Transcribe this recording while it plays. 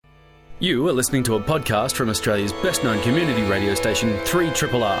You are listening to a podcast from Australia's best-known community radio station,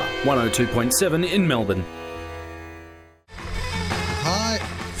 3RRR, 102.7 in Melbourne. Hi,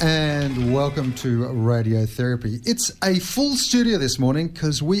 and welcome to Radiotherapy. It's a full studio this morning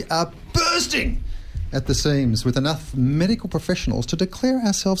because we are bursting at the seams with enough medical professionals to declare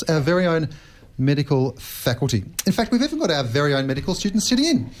ourselves our very own medical faculty. In fact, we've even got our very own medical students sitting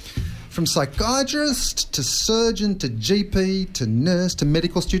in. From psychiatrist to surgeon to GP to nurse to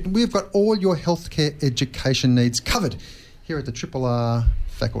medical student, we've got all your healthcare education needs covered here at the RRR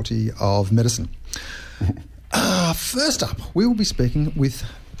Faculty of Medicine. First up, we will be speaking with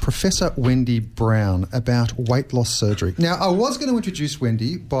Professor Wendy Brown about weight loss surgery. Now, I was going to introduce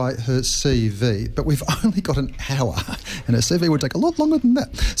Wendy by her CV, but we've only got an hour and her CV would take a lot longer than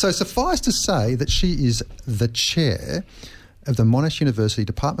that. So suffice to say that she is the chair of the Monash University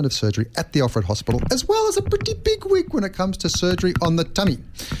Department of Surgery at the Alfred Hospital, as well as a pretty big wig when it comes to surgery on the tummy.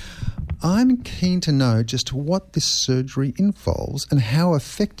 I'm keen to know just what this surgery involves and how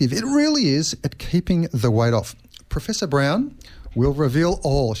effective it really is at keeping the weight off. Professor Brown will reveal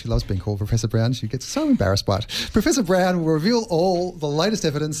all. She loves being called Professor Brown. She gets so embarrassed by it. Professor Brown will reveal all the latest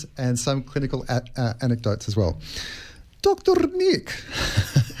evidence and some clinical anecdotes as well. Dr. Nick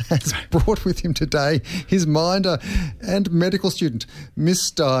has brought with him today his minder and medical student,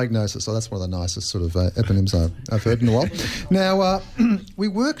 Misdiagnosis. So that's one of the nicest sort of eponyms I've heard in a while. Now, we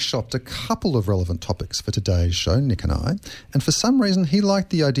workshopped a couple of relevant topics for today's show, Nick and I, and for some reason he liked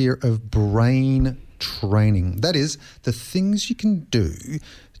the idea of brain training. That is, the things you can do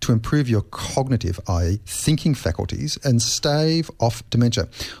to improve your cognitive, i.e. thinking faculties, and stave off dementia.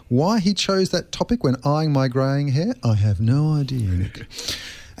 Why he chose that topic when eyeing my greying hair, I have no idea, Nick.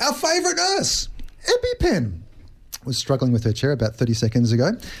 Our favourite nurse, EpiPen, was struggling with her chair about 30 seconds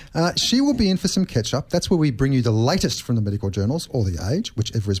ago. She will be in for some catch-up. That's where we bring you the latest from the medical journals, or The Age,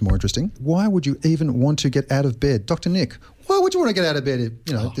 whichever is more interesting. Why would you even want to get out of bed? Dr. Nick, why would you want to get out of bed,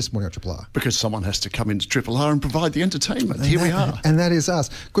 this morning at RRR? Because someone has to come into RRR and provide the entertainment. Here we are. And that is us.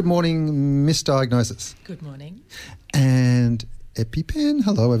 Good morning, Misdiagnosis. Good morning. And EpiPen,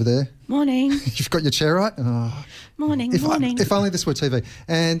 hello over there. Morning. You've got your chair right? Oh. Morning. If only this were TV.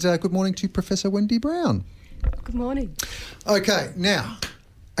 And good morning to Professor Wendy Brown. Good morning. Okay, now,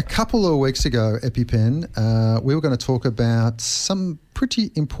 a couple of weeks ago, EpiPen, we were going to talk about some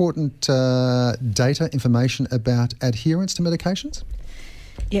pretty important data information about adherence to medications.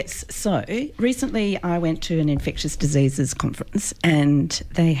 Yes, so recently I went to an infectious diseases conference and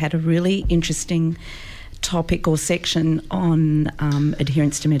they had a really interesting topic or section on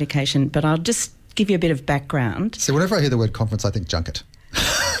adherence to medication, but I'll just give you a bit of background. So whenever I hear the word conference, I think junket.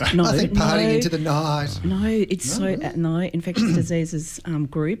 No, I think partying into the night. No, infectious diseases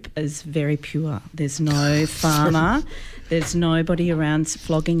group is very pure. There's no pharma. There's nobody around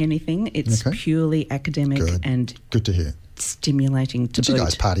flogging anything. It's purely academic and good to hear. Stimulating to boot. But you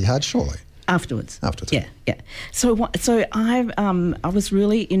guys party hard, surely? Afterwards. Yeah. So I was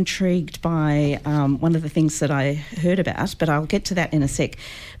really intrigued by one of the things that I heard about, but I'll get to that in a sec.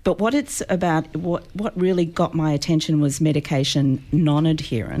 But what it's about, what really got my attention was medication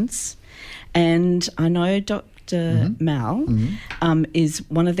non-adherence. And I know Dr. Mal is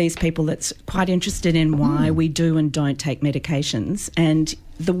one of these people that's quite interested in why we do and don't take medications. And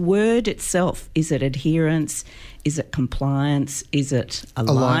the word itself, is it adherence? Is it compliance? Is it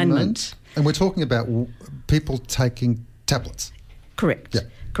alignment? And we're talking about people taking tablets. Correct. Yeah.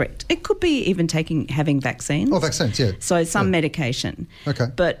 Correct. It could be even having vaccines. Oh, vaccines, yeah. So some medication. Okay.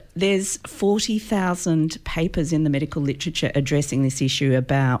 But there's 40,000 papers in the medical literature addressing this issue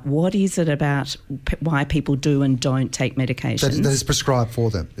about what is it about why people do and don't take medications. That is prescribed for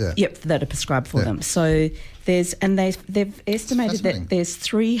them, yeah. Yep, that are prescribed for them. So they've estimated that there's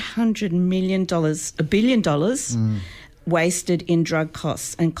 $300 million, $1 billion wasted in drug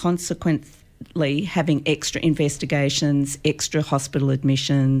costs and consequently having extra investigations, extra hospital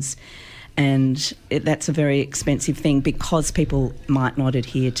admissions, and that's a very expensive thing because people might not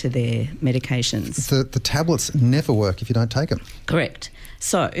adhere to their medications. The tablets never work if you don't take them. Correct.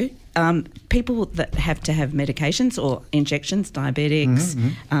 So people that have to have medications or injections, diabetics,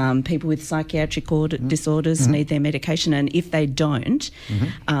 people with psychiatric disorders need their medication, and if they don't,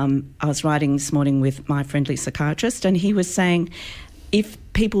 I was writing this morning with my friendly psychiatrist and he was saying if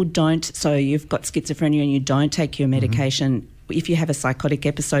people don't, so you've got schizophrenia and you don't take your medication, if you have a psychotic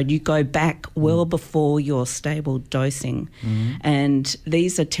episode, you go back well before your stable dosing. And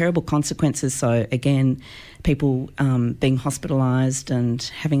these are terrible consequences. So, again, people being hospitalised and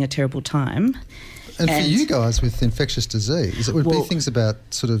having a terrible time. And for you guys with infectious disease, it would be things about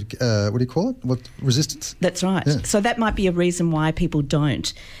sort of, what do you call it? Resistance? That's right. Yeah. So that might be a reason why people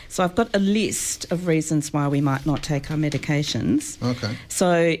don't. So I've got a list of reasons why we might not take our medications. Okay.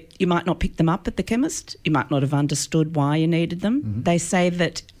 So you might not pick them up at the chemist. You might not have understood why you needed them. Mm-hmm. They say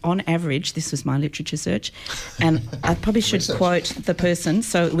that on average, this was my literature search, and I probably should quote the person.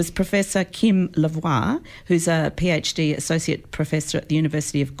 So it was Professor Kim Lavoie, who's a PhD associate professor at the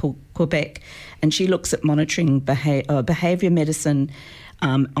University of Quebec, and she looks at monitoring behaviour medicine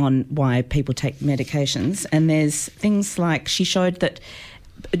on why people take medications. And there's things like, she showed that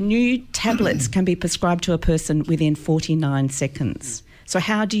new tablets can be prescribed to a person within 49 seconds. So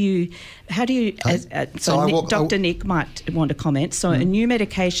how do you Dr. Nick might want to comment. So a new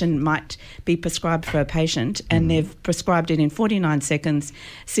medication might be prescribed for a patient and they've prescribed it in 49 seconds.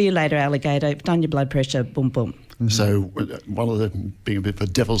 See you later, alligator. You've done your blood pressure, boom, boom. So one of the, being a bit of a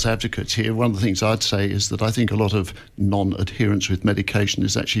devil's advocate here, one of the things I'd say is that I think a lot of non-adherence with medication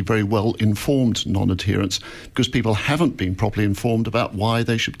is actually very well-informed non-adherence, because people haven't been properly informed about why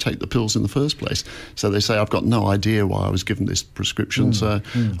they should take the pills in the first place. So they say, I've got no idea why I was given this prescription, so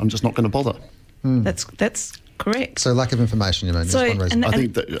I'm just not going to bother. That's correct. So lack of information, you mean, is one reason.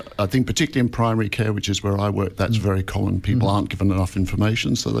 I think particularly in primary care, which is where I work, that's very common. People aren't given enough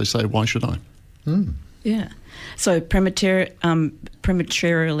information, so they say, why should I? Yeah. So prematurely,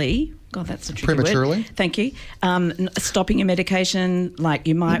 God, that's a tricky word. Thank you. Stopping your medication, like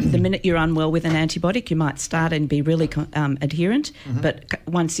you might, the minute you're unwell with an antibiotic, you might start and be really adherent, but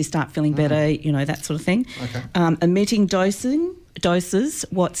once you start feeling better, you know, that sort of thing. Okay. Omitting doses,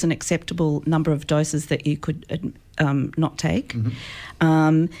 what's an acceptable number of doses that you could not take.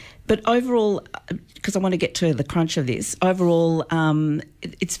 But overall, because I want to get to the crunch of this, overall,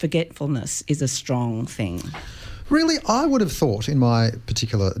 it's forgetfulness is a strong thing. Really, I would have thought in my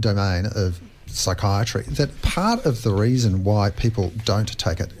particular domain of psychiatry that part of the reason why people don't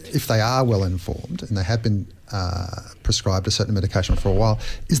take it, if they are well informed and they have been prescribed a certain medication for a while,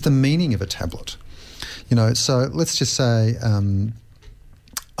 is the meaning of a tablet. You know, so let's just say, in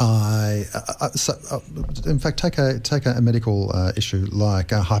fact, take a medical issue like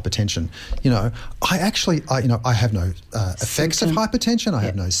hypertension. You know, I have no effects of hypertension. I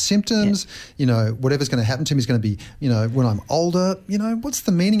have no symptoms. You know, whatever's going to happen to me is going to be, you know, when I'm older. You know, what's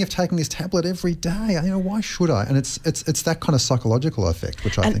the meaning of taking this tablet every day? You know, why should I? And it's that kind of psychological effect,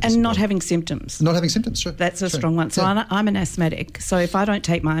 which I think is not having symptoms. Not having symptoms, sure. That's a strong one. So I'm an asthmatic. So if I don't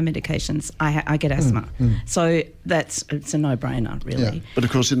take my medications, I get asthma. So it's a no-brainer, really. Yeah. But of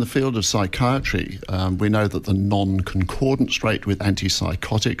course, in the field of psychiatry, we know that the non-concordance rate with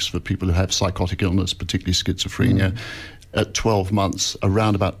antipsychotics for people who have psychotic illness, particularly schizophrenia, at 12 months,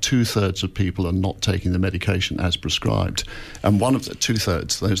 around about 2/3 of people are not taking the medication as prescribed. And one of the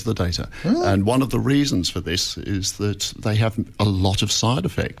 2/3, those are the data. Really? And one of the reasons for this is that they have a lot of side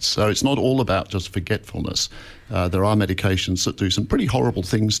effects. So it's not all about just forgetfulness. There are medications that do some pretty horrible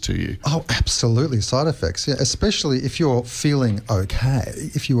things to you. Oh, absolutely. Side effects, yeah, especially if you're feeling okay,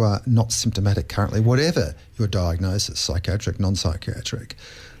 if you are not symptomatic currently, whatever your diagnosis, psychiatric, non-psychiatric,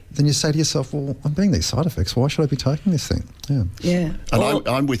 then you say to yourself, well, I'm getting these side effects. Why should I be taking this thing? Yeah. And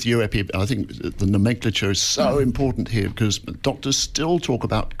I'm with you, Epi. I think the nomenclature is so important here, because doctors still talk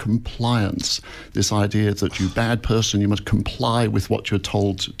about compliance, this idea that you bad person, you must comply with what you're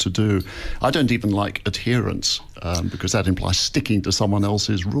told to do. I don't even like adherence, because that implies sticking to someone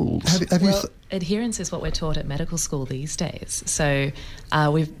else's rules. Adherence is what we're taught at medical school these days. So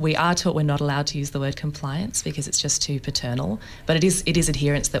we are taught we're not allowed to use the word compliance because it's just too paternal. But it is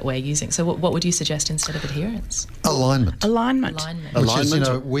adherence that we're using. So what would you suggest instead of adherence? Alignment. Which is, you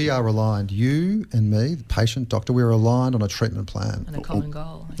know, we are aligned. You and me, the patient, doctor, we're aligned on a treatment plan. And a common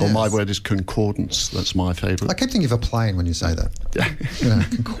goal. Well, my word is concordance. That's my favourite. I keep thinking of a plane when you say that. You know,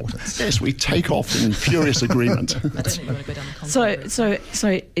 concordance. Yes, we take off in furious agreement. I don't think you want to go down the common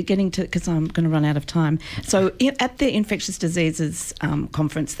So getting to, because I'm going to run out of time. So at the infectious diseases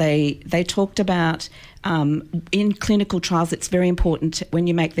conference, they talked about in clinical trials, it's very important when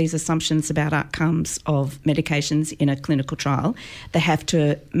you make these assumptions about outcomes of medications in a clinical trial, they have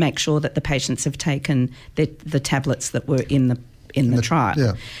to make sure that the patients have taken the tablets that were in the trial.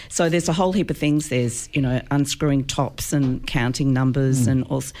 Yeah. So there's a whole heap of things. There's, you know, unscrewing tops and counting numbers and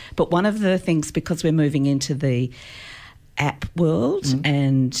also. But one of the things, because we're moving into the app world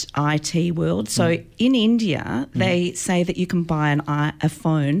and IT world. So in India, they say that you can buy a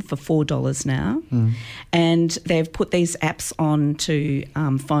phone for $4 now, and they've put these apps onto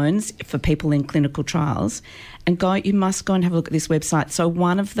phones for people in clinical trials. And you must go and have a look at this website. So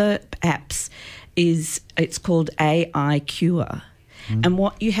one of the apps it's called AI Cure. And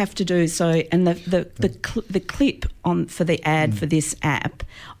what you have to do, and the clip on for the ad for this app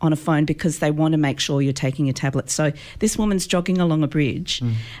on a phone, because they want to make sure you're taking a tablet. So this woman's jogging along a bridge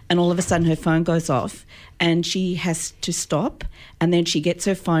and all of a sudden her phone goes off and she has to stop, and then she gets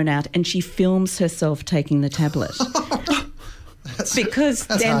her phone out and she films herself taking the tablet. That's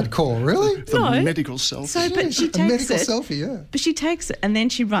then, hardcore, really? The medical selfie. So, but she takes a medical it. selfie, yeah. But she takes it and then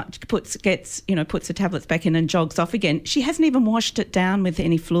she puts the tablets back in and jogs off again. She hasn't even washed it down with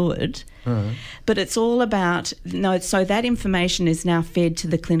any fluid. Right. But it's all about so that information is now fed to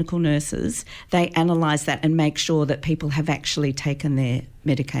the clinical nurses. They analyse that and make sure that people have actually taken their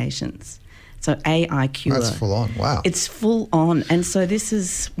medications. So AI Cure. That's full on, wow. It's full on. And so this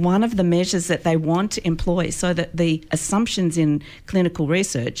is one of the measures that they want to employ, so that the assumptions in clinical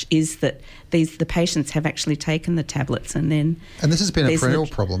research is that the patients have actually taken the tablets and then... And this has been a perennial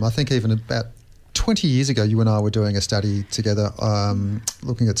problem. I think even about 20 years ago, you and I were doing a study together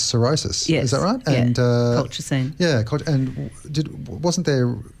looking at cirrhosis. Yes. Is that right? Yeah. And colchicine. Yeah. And wasn't there...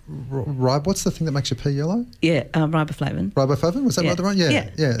 what's the thing that makes your pee yellow? Yeah, riboflavin. Riboflavin? Was that right?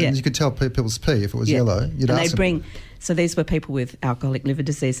 Yeah. And you could tell people's pee if it was yellow. You'd ask them. So these were people with alcoholic liver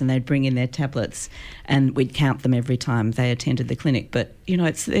disease, and they'd bring in their tablets, and we'd count them every time they attended the clinic. But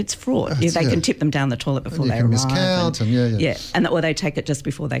it's fraught. They can tip them down the toilet before they arrive. Miscount or they take it just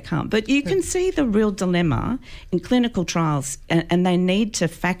before they come. But you can see the real dilemma in clinical trials, and they need to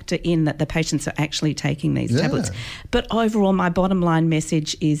factor in that the patients are actually taking these tablets. But overall, my bottom line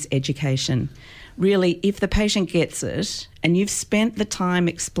message is education. Really, if the patient gets it and you've spent the time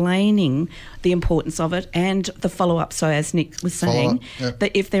explaining the importance of it and the follow-up, so as Nick was saying,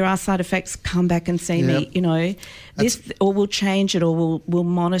 that if there are side effects, come back and see me, or we'll change it, or we'll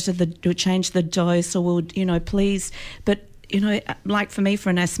monitor we'll change the dose, or we'll, please. But like for me, for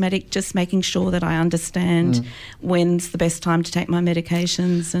an asthmatic, just making sure that I understand when's the best time to take my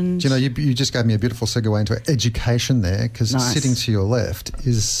medications. And you just gave me a beautiful segue into education there, because sitting to your left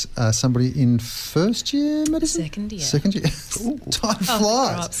is somebody in first year medicine? Second year. Ooh, time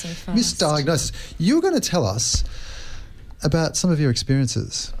flies. So fast. Misdiagnosis. You were going to tell us about some of your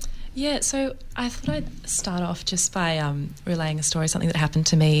experiences. Yeah, so I thought I'd start off just by relaying a story, something that happened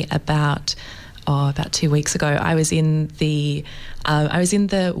to me about 2 weeks ago. I was in the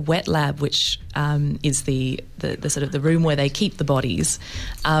wet lab, which is the sort of the room where they keep the bodies,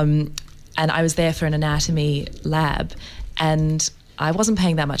 and I was there for an anatomy lab, and I wasn't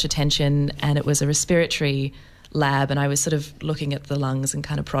paying that much attention, and it was a respiratory lab, and I was sort of looking at the lungs and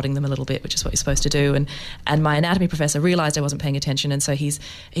kind of prodding them a little bit, which is what you're supposed to do, and my anatomy professor realised I wasn't paying attention, and so he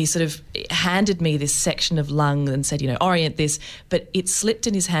sort of handed me this section of lung and said, orient this, but it slipped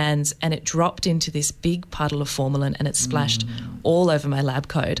in his hands and it dropped into this big puddle of formalin, and it splashed all over my lab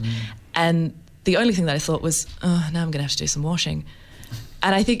coat. And the only thing that I thought was, now I'm going to have to do some washing.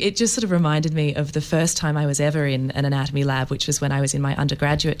 And I think it just sort of reminded me of the first time I was ever in an anatomy lab, which was when I was in my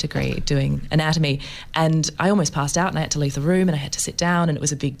undergraduate degree doing anatomy. And I almost passed out, and I had to leave the room, and I had to sit down, and it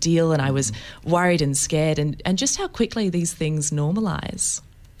was a big deal, and I was worried and scared, and just how quickly these things normalise.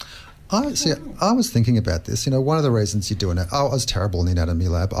 I was thinking about this. One of the reasons you do I was terrible in the anatomy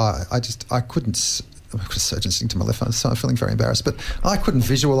lab. I couldn't... I've got a surgeon sitting to my left, so I'm feeling very embarrassed. But I couldn't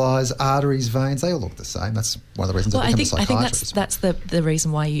visualise arteries, veins. They all look the same. That's one of the reasons I became a psychiatrist. I think that's the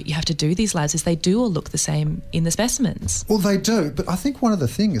reason why you have to do these labs, is they do all look the same in the specimens. Well, they do. But I think one of the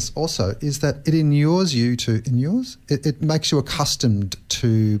things also is that it inures you to... It makes you accustomed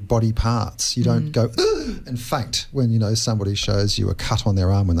to body parts. You don't go and faint when, somebody shows you a cut on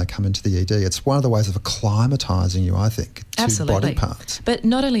their arm when they come into the ED. It's one of the ways of acclimatising you, I think, to body parts. But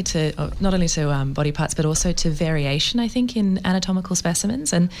not only to body parts, but also to variation, I think, in anatomical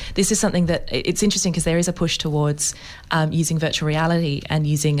specimens. And this is something that it's interesting, because there is a push towards using virtual reality and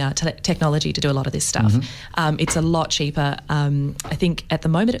using technology to do a lot of this stuff. It's a lot cheaper. I think at the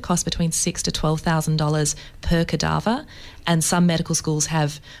moment it costs between $6,000 to $12,000 per cadaver, and some medical schools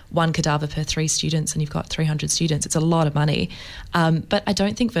have one cadaver per 3 students, and you've got 300 students. It's a lot of money. But I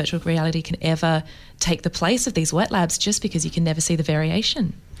don't think virtual reality can ever take the place of these wet labs, just because you can never see the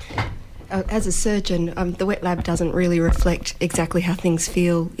variation. As a surgeon, the wet lab doesn't really reflect exactly how things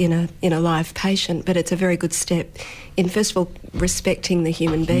feel in a live patient, but it's a very good step in, first of all, respecting the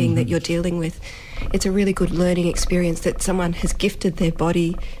human being that you're dealing with. It's a really good learning experience that someone has gifted their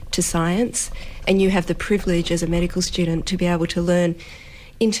body to science, and you have the privilege as a medical student to be able to learn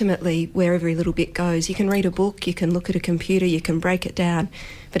intimately where every little bit goes. You can read a book, you can look at a computer, you can break it down,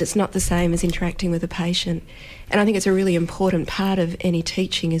 but it's not the same as interacting with a patient. And I think it's a really important part of any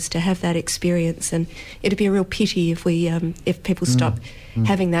teaching is to have that experience, and it'd be a real pity if people stop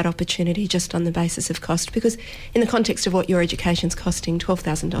having that opportunity just on the basis of cost, because in the context of what your education's costing,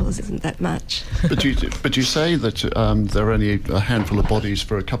 $12,000 isn't that much. But you say that there are only a handful of bodies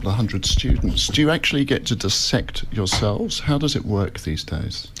for a couple of hundred students. Do you actually get to dissect yourselves? How does it work these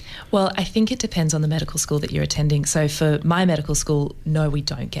days? Well, I think it depends on the medical school that you're attending. So for my medical school, no, we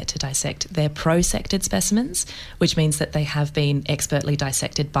don't get to dissect. They're prosected specimens, which means that they have been expertly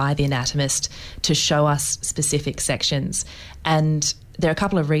dissected by the anatomist to show us specific sections. And there are a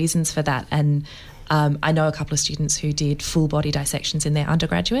couple of reasons for that. And I know a couple of students who did full body dissections in their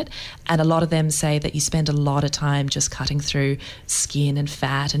undergraduate, and a lot of them say that you spend a lot of time just cutting through skin and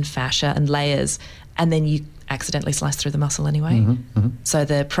fat and fascia and layers, and then you accidentally slice through the muscle anyway. So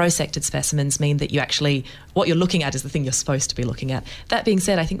the prosected specimens mean that you actually, what you're looking at is the thing you're supposed to be looking at. That being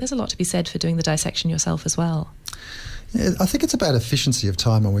said, I think there's a lot to be said for doing the dissection yourself as well. Yeah, I think it's about efficiency of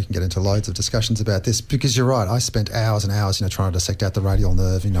time, and we can get into loads of discussions about this, because you're right. I spent hours and hours, trying to dissect out the radial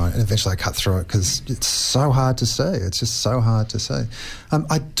nerve, and eventually I cut through it because it's so hard to see. It's just so hard to see.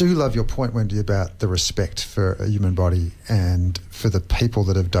 I do love your point, Wendy, about the respect for a human body and for the people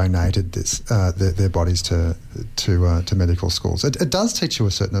that have donated this their bodies to medical schools. It does teach you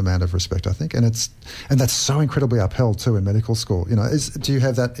a certain amount of respect, I think, and that's so incredibly upheld too in medical school. Do you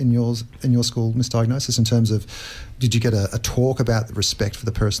have that in your school misdiagnosis in terms of? Did you get a talk about the respect for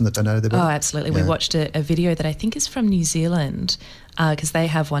the person that donated their body? Oh, absolutely. Yeah. We watched a video that I think is from New Zealand, because they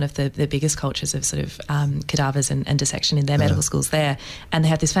have one of the biggest cultures of sort of cadavers and dissection in their medical schools there. And they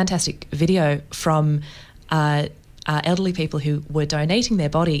have this fantastic video from elderly people who were donating their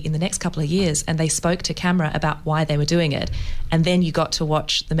body in the next couple of years, and they spoke to camera about why they were doing it. And then you got to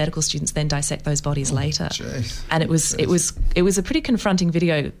watch the medical students then dissect those bodies later. Geez. And it was a pretty confronting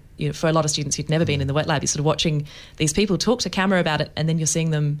video. For a lot of students who'd never been in the wet lab, you're sort of watching these people talk to camera about it, and then you're seeing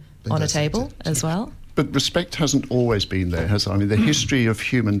them on a table as well. But respect hasn't always been there, has it? I mean, the history of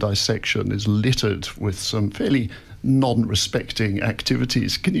human dissection is littered with some fairly non-respecting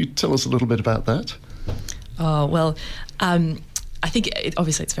activities. Can you tell us a little bit about that? Oh, well, I think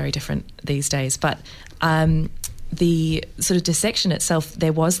obviously it's very different these days, but the sort of dissection itself,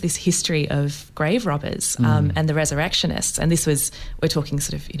 there was this history of grave robbers and the resurrectionists, and this was, we're talking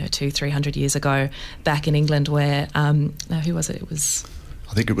sort of 200-300 years ago back in England, where who was it? It was,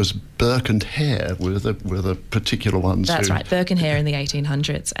 I think it was Burke and Hare were the particular ones. That's right, Burke and Hare in the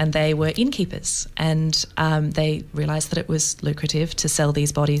 1800s, and they were innkeepers, and they realised that it was lucrative to sell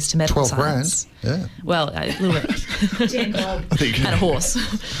these bodies to medical science. 12 grand, yeah. Well, a little bit. And a horse.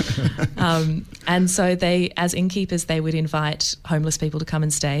 And so they, as innkeepers, they would invite homeless people to come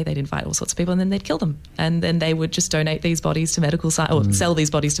and stay. They'd invite all sorts of people, and then they'd kill them. And then they would just donate these bodies to medical science, or sell these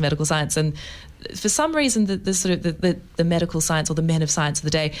bodies to medical science. And for some reason, the medical science, or the men of science of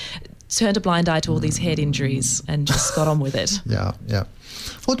the day, turned a blind eye to all these head injuries and just got on with it. Yeah.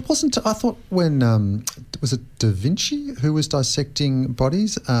 Well, it wasn't. I thought when was it Da Vinci who was dissecting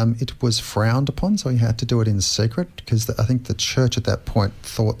bodies? It was frowned upon, so he had to do it in secret, because I think the church at that point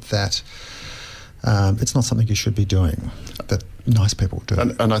thought that it's not something you should be doing. That nice people do.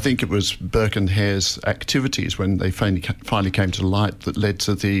 And I think it was Burke and Hare's activities when they finally came to light that led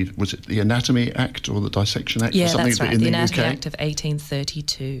to was it the Anatomy Act or the Dissection Act? Yeah, or something that's right. In the the Anatomy UK? Act of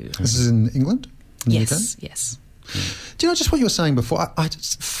 1832. This is in England? In yes, the UK? yes. Do you know just what you were saying before? I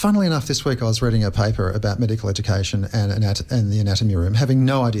just, funnily enough, this week I was reading a paper about medical education and the anatomy room, having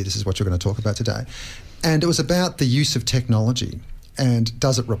no idea this is what you're going to talk about today. And it was about the use of technology, and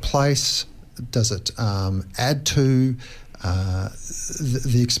does it replace, does it add to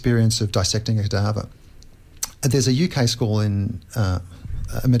the experience of dissecting a cadaver? There's a UK school a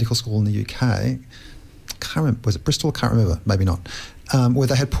medical school in the UK, can't remember, was it Bristol? Can't remember, maybe not. Where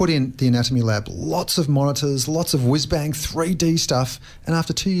they had put in the anatomy lab lots of monitors, lots of whiz-bang 3D stuff, and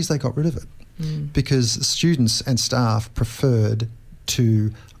after 2 years they got rid of it because students and staff preferred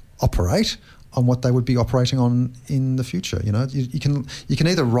to operate on what they would be operating on in the future. You can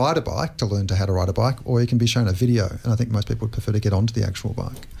either ride a bike to learn how to ride a bike, or you can be shown a video, and I think most people would prefer to get onto the actual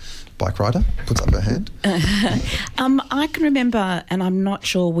bike. Bike rider puts up her hand. I can remember, and I'm not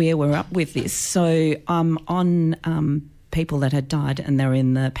sure where we're up with this, so on people that had died and they were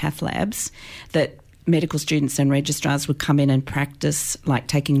in the path labs, that medical students and registrars would come in and practice, like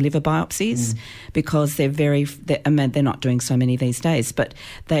taking liver biopsies, because they're not doing so many these days, but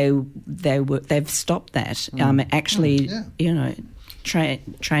they've stopped that.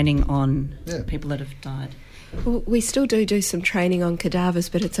 Training on people that have died. Well, we still do some training on cadavers,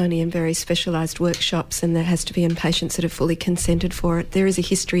 but it's only in very specialised workshops, and that has to be in patients that have fully consented for it. There is a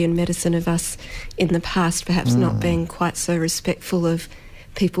history in medicine of us in the past perhaps not being quite so respectful of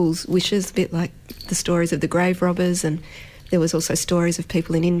people's wishes, a bit like the stories of the grave robbers, and there was also stories of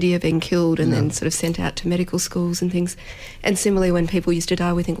people in India being killed and then sort of sent out to medical schools and things. And similarly, when people used to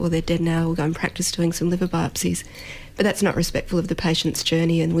die, we think, well, they're dead now, we'll go and practice doing some liver biopsies. But that's not respectful of the patient's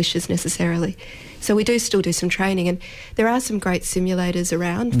journey and wishes necessarily. So we do still do some training, and there are some great simulators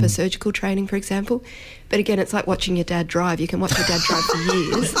around for surgical training, for example. But again, it's like watching your dad drive. You can watch your dad drive for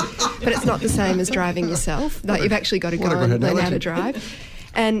years, but it's not the same as driving yourself. Like, you've actually got to go and learn how to drive.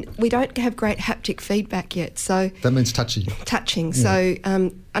 And we don't have great haptic feedback yet, so... That means touching. Touching. Yeah. So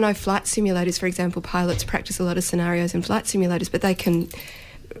I know flight simulators, for example, pilots practice a lot of scenarios in flight simulators, but they can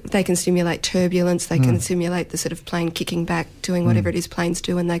simulate turbulence, they can simulate the sort of plane kicking back, doing whatever it is planes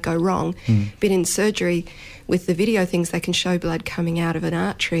do when they go wrong. But in surgery, with the video things, they can show blood coming out of an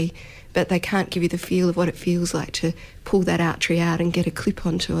artery, but they can't give you the feel of what it feels like to pull that artery out and get a clip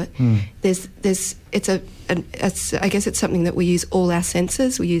onto it. I guess it's something that we use all our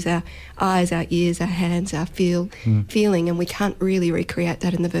senses. We use our eyes, our ears, our hands, our feeling, and we can't really recreate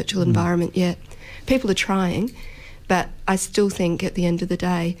that in the virtual environment yet. People are trying, but I still think at the end of the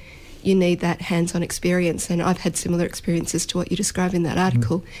day, you need that hands-on experience, and I've had similar experiences to what you describe in that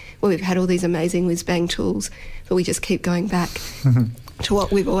article, where we've had all these amazing whiz-bang tools, but we just keep going back to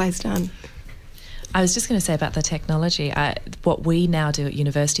what we've always done. I was just going to say about the technology, what we now do at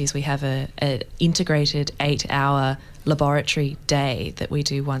university is we have an integrated 8-hour laboratory day that we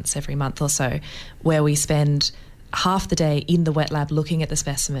do once every month or so, where we spend half the day in the wet lab looking at the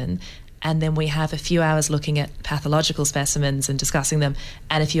specimen, and then we have a few hours looking at pathological specimens and discussing them,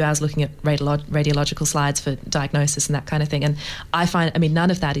 and a few hours looking at radiological slides for diagnosis and that kind of thing. And I find,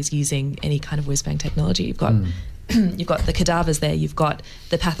 none of that is using any kind of whiz-bang technology. You've got you've got the cadavers there, you've got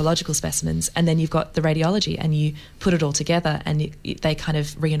the pathological specimens, and then you've got the radiology, and you put it all together, and they kind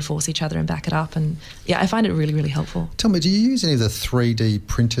of reinforce each other and back it up. And yeah, I find it really, really helpful. Tell me, do you use any of the 3D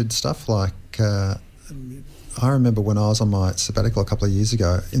printed stuff? Like, I remember when I was on my sabbatical a couple of years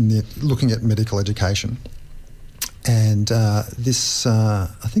ago, looking at medical education, and I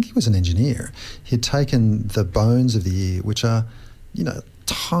think he was an engineer. He'd taken the bones of the ear, which are,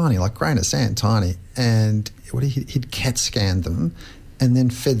 tiny, like grain of sand, tiny, and he'd CAT scanned them and then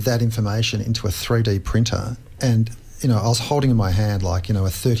fed that information into a 3D printer. And, I was holding in my hand like, a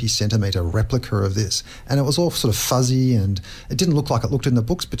 30 centimetre replica of this, and it was all sort of fuzzy and it didn't look like it looked in the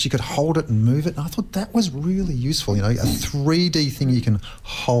books, but you could hold it and move it. And I thought that was really useful, a 3D thing you can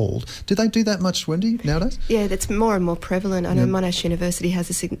hold. Do they do that much, Wendy, nowadays? Yeah, that's more and more prevalent. I know Monash University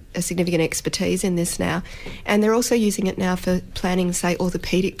has a significant expertise in this now, and they're also using it now for planning, say,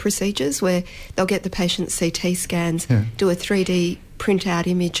 orthopaedic procedures, where they'll get the patient's CT scans, do a 3D print-out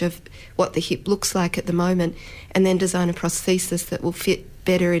image of what the hip looks like at the moment, and then design a prosthesis that will fit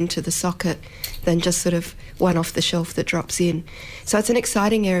better into the socket than just sort of one off the shelf that drops in. So it's an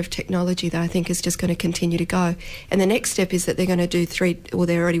exciting area of technology that I think is just going to continue to go. And the next step is that they're going to do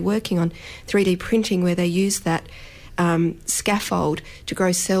they're already working on 3D printing, where they use that scaffold to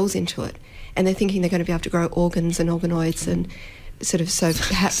grow cells into it. And they're thinking they're going to be able to grow organs and organoids and so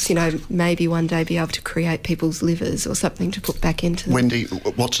perhaps, maybe one day be able to create people's livers or something to put back into them. Wendy,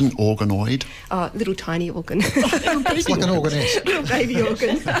 what's an organoid? Little tiny organ. It's like an organette. Little baby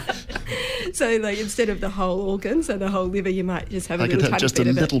organ. So, like, instead of the whole organ, so the whole liver, you might just have a little tiny bit of it. Just a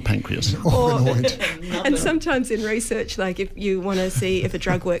little pancreas. Organoid. And sometimes in research, like if you want to see if a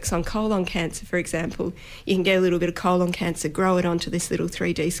drug works on colon cancer, for example, you can get a little bit of colon cancer, grow it onto this little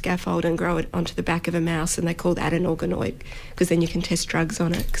 3D scaffold and grow it onto the back of a mouse, and they call that an organoid, because then you can test drugs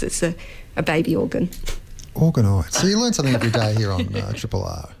on it, because it's a baby organ. Organoid. So you learn something every day here on Triple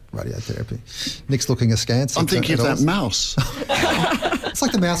R Radiotherapy. Nick's looking askance. I'm thinking of that mouse. It's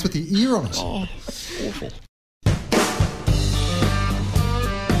like the mouse with the ear on it. Oh, awful.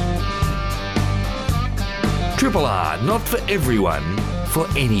 Triple R, not for everyone, for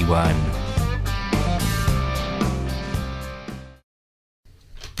anyone.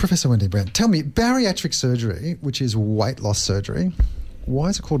 Professor Wendy Brown, tell me, bariatric surgery, which is weight loss surgery, why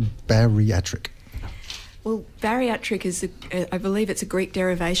is it called bariatric? Well, bariatric is, I believe it's a Greek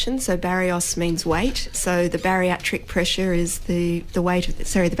derivation, so barios means weight, so the bariatric pressure is the weight of, the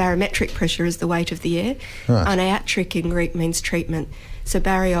barometric pressure is the weight of the air. Right. And iatric in Greek means treatment. So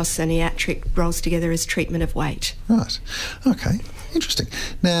barios and iatric rolls together as treatment of weight. Right. Okay. Interesting.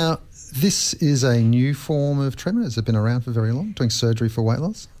 Now, this is a new form of treatment. Has it been around for very long, doing surgery for weight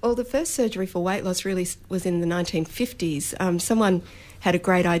loss? Well, the first surgery for weight loss really was in the 1950s. Someone had a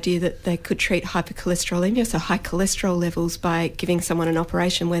great idea that they could treat hypercholesterolemia, so high cholesterol levels, by giving someone an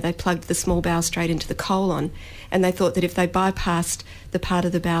operation where they plugged the small bowel straight into the colon. And they thought that if they bypassed the part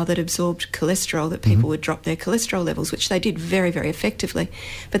of the bowel that absorbed cholesterol, that people would drop their cholesterol levels, which they did very, very effectively.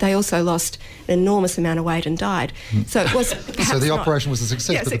 But they also lost an enormous amount of weight and died. So it was so the operation was a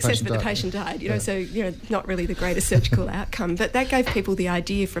success, but the patient died. So not really the greatest surgical outcome. But that gave people the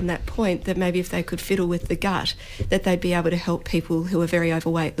idea from that point that maybe if they could fiddle with the gut, that they'd be able to help people who are very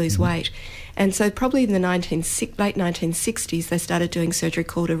overweight lose weight. And so probably in the late 1960s, they started doing surgery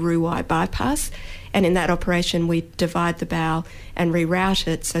called a Roux-Y bypass. And in that operation, we divide the bowel and reroute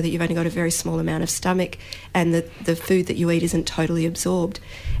it so that you've only got a very small amount of stomach and the food that you eat isn't totally absorbed.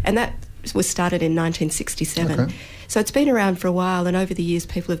 And that was started in 1967. Okay. So it's been around for a while, and over the years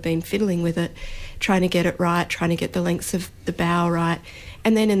people have been fiddling with it, trying to get it right, trying to get the lengths of the bowel right.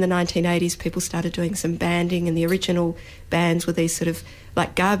 And then in the 1980s, people started doing some banding, and the original bands were these sort of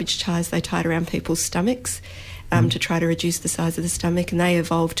like garbage ties they tied around people's stomachs to try to reduce the size of the stomach, and they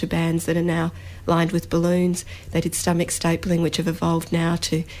evolved to bands that are now lined with balloons. They did stomach stapling, which have evolved now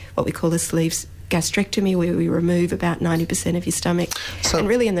to what we call a sleeve gastrectomy, where we remove about 90% of your stomach. And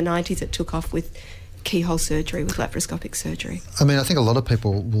really in the 90s it took off with keyhole surgery, with laparoscopic surgery. I mean, I think a lot of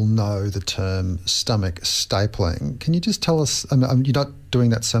people will know the term stomach stapling. Can you just tell us, you're not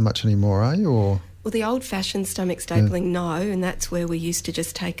doing that so much anymore, are you? Or? Well, the old-fashioned stomach stapling, no, and that's where we used to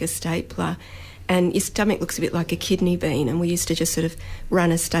just take a stapler and your stomach looks a bit like a kidney bean, and we used to just sort of run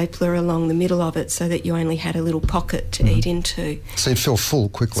a stapler along the middle of it so that you only had a little pocket to eat into. So you'd feel full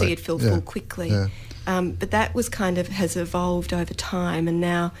quickly. So you'd feel full quickly. Yeah. But that was has evolved over time, and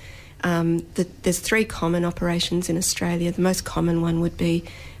now there's 3 common operations in Australia. The most common one would be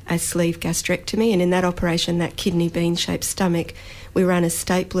a sleeve gastrectomy, and in that operation, that kidney bean-shaped stomach, we run a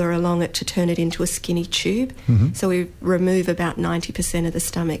stapler along it to turn it into a skinny tube. So we remove about 90% of the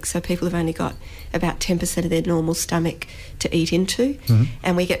stomach, so people have only got about 10% of their normal stomach to eat into,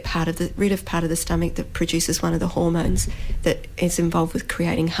 and we get rid of part of the stomach that produces one of the hormones that is involved with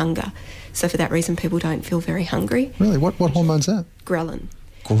creating hunger. So for that reason, people don't feel very hungry. Really? What hormone's that? Ghrelin.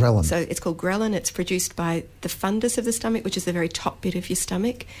 Ghrelin. So it's called ghrelin. It's produced by the fundus of the stomach, which is the very top bit of your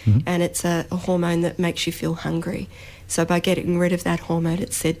stomach, and it's a hormone that makes you feel hungry. So by getting rid of that hormone,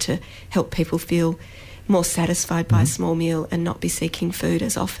 it's said to help people feel more satisfied by a small meal and not be seeking food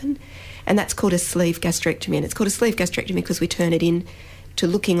as often. And that's called a sleeve gastrectomy. And it's called a sleeve gastrectomy because we turn it in to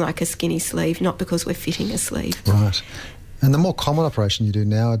looking like a skinny sleeve, not because we're fitting a sleeve. Right. And the more common operation you do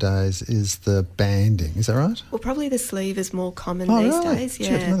nowadays is the banding, is that right? Well, probably the sleeve is more common these days,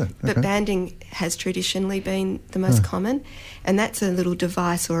 yeah. Okay. But banding has traditionally been the most common, and that's a little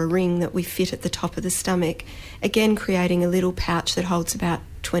device or a ring that we fit at the top of the stomach, again creating a little pouch that holds about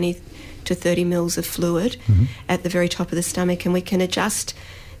 20 to 30 mils of fluid at the very top of the stomach, and we can adjust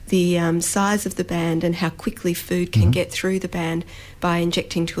the size of the band and how quickly food can get through the band by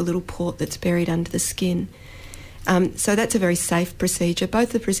injecting to a little port that's buried under the skin. So that's a very safe procedure. Both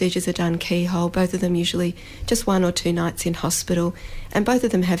the procedures are done keyhole, both of them usually just 1 or 2 nights in hospital, and both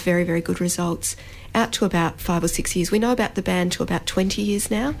of them have very, very good results out to about 5 or 6 years. We know about the band to about 20 years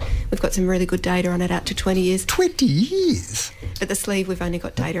now. We've got some really good data on it out to 20 years. 20 years? But the sleeve, we've only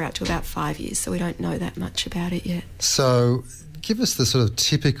got data out to about 5 years, so we don't know that much about it yet. So give us the sort of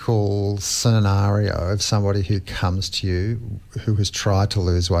typical scenario of somebody who comes to you who has tried to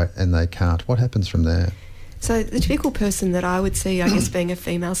lose weight and they can't. What happens from there? So the typical person that I would see, I guess being a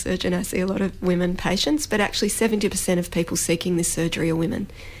female surgeon, I see a lot of women patients, but actually 70% of people seeking this surgery are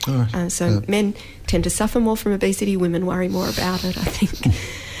women. Right. Men tend to suffer more from obesity, women worry more about it, I think.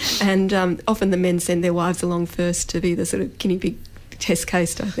 And often the men send their wives along first to be the sort of guinea pig test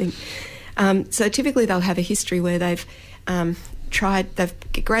case, I think. So typically they'll have a history where they've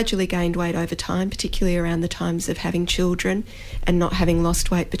gradually gained weight over time, particularly around the times of having children and not having lost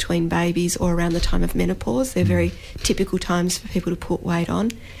weight between babies, or around the time of menopause. They're very typical times for people to put weight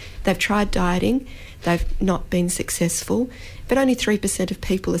on. They've tried dieting, they've not been successful, but only 3% of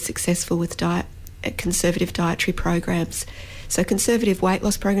people are successful with conservative dietary programs. So conservative weight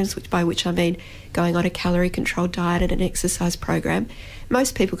loss programs, by which I mean going on a calorie-controlled diet and an exercise program,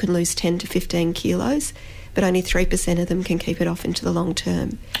 most people can lose 10 to 15 kilos, but only 3% of them can keep it off into the long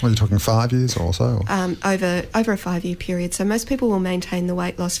term. Well, you're talking 5 years or so? Over a 5-year period. So most people will maintain the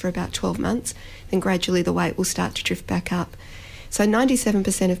weight loss for about 12 months, then gradually the weight will start to drift back up. So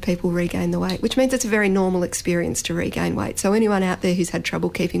 97% of people regain the weight, which means it's a very normal experience to regain weight. So anyone out there who's had trouble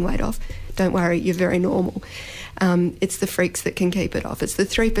keeping weight off, don't worry, you're very normal. It's the freaks that can keep it off. It's the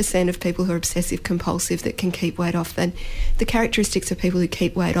 3% of people who are obsessive compulsive that can keep weight off. Then the characteristics of people who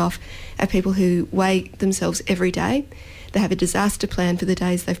keep weight off are people who weigh themselves every day. They have a disaster plan for the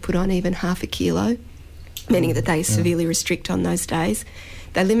days they've put on even half a kilo, meaning that they severely restrict on those days.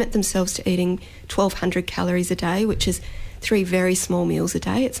 They limit themselves to eating 1,200 calories a day, which is 3 very small meals a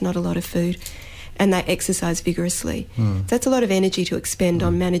day. It's not a lot of food. And they exercise vigorously. That's a lot of energy to expend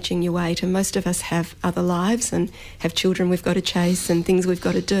on managing your weight, and most of us have other lives and have children we've got to chase and things we've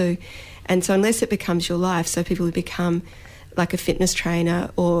got to do. And so unless it becomes your life, so people who become like a fitness trainer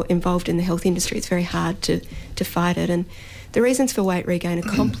or involved in the health industry, it's very hard to fight it. And the reasons for weight regain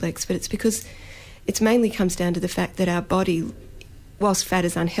are complex, but it's because it mainly comes down to the fact that our body, whilst fat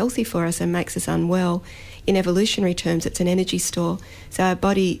is unhealthy for us and makes us unwell, in evolutionary terms it's an energy store. So our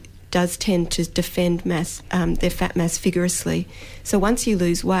body does tend to defend their fat mass vigorously. So once you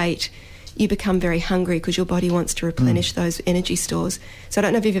lose weight, you become very hungry because your body wants to replenish those energy stores. So I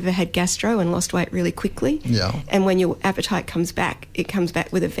don't know if you've ever had gastro and lost weight really quickly. Yeah. And when your appetite comes back, it comes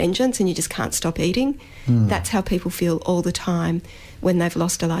back with a vengeance and you just can't stop eating. That's how people feel all the time when they've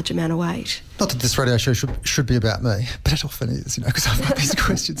lost a large amount of weight. Not that this radio show should be about me, but it often is, because I've got these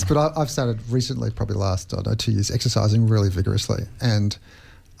questions. But I've started recently, probably last, 2 years, exercising really vigorously. And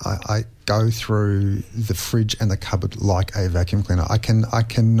I go through the fridge and the cupboard like a vacuum cleaner. I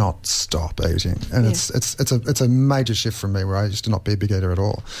cannot stop eating, and it's a major shift from me where I used to not be a big eater at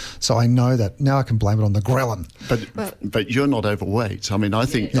all. So I know that now I can blame it on the ghrelin. But you're not overweight. I mean, I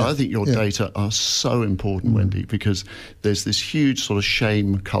think your data are so important, Wendy, because there's this huge sort of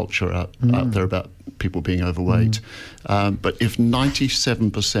shame culture out there about people being overweight. But if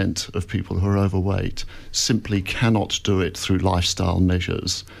 97% of people who are overweight simply cannot do it through lifestyle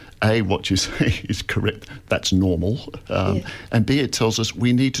measures, A, what you say is correct, that's normal, and B, it tells us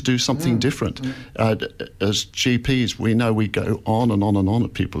we need to do something different. As GPs, we know we go on and on and on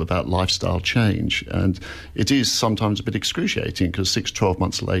at people about lifestyle change, and it is sometimes a bit excruciating because 12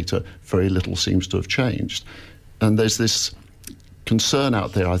 months later, very little seems to have changed. And there's this concern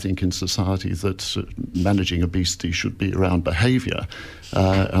out there, I think, in society that managing obesity should be around behaviour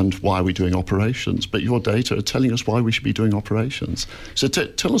and why are we doing operations. But your data are telling us why we should be doing operations. So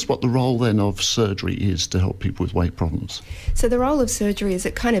tell us what the role then of surgery is to help people with weight problems. So the role of surgery is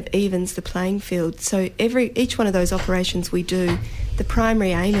it kind of evens the playing field. So each one of those operations we do, the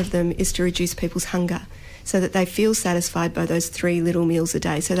primary aim of them is to reduce people's hunger, so that they feel satisfied by those 3 little meals a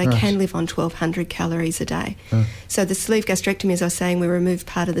day, so they can live on 1,200 calories a day. So the sleeve gastrectomy, as I was saying, we remove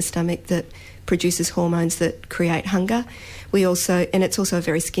part of the stomach that produces hormones that create hunger. And it's also a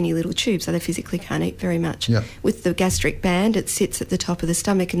very skinny little tube, so they physically can't eat very much. With the gastric band, it sits at the top of the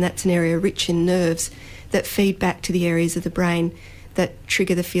stomach, and that's an area rich in nerves that feed back to the areas of the brain that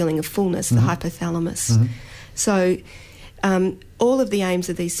trigger the feeling of fullness, the hypothalamus. So all of the aims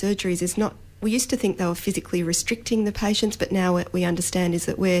of these surgeries is not... We used to think they were physically restricting the patients, but now what we understand is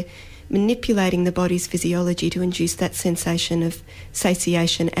that we're manipulating the body's physiology to induce that sensation of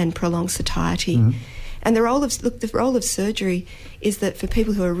satiation and prolonged satiety. And the role of surgery is that for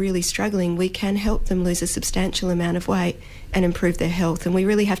people who are really struggling, we can help them lose a substantial amount of weight and improve their health. And we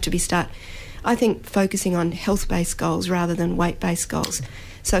really have to I think, focusing on health-based goals rather than weight-based goals.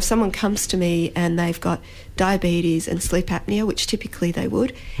 So if someone comes to me and they've got diabetes and sleep apnea, which typically they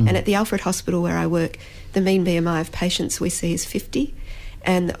would, and at the Alfred Hospital where I work, the mean BMI of patients we see is 50,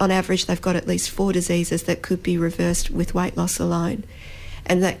 and on average they've got at least 4 diseases that could be reversed with weight loss alone.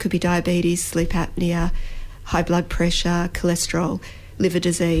 And that could be diabetes, sleep apnea, high blood pressure, cholesterol, liver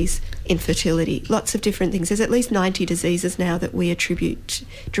disease, infertility, lots of different things. There's at least 90 diseases now that we attribute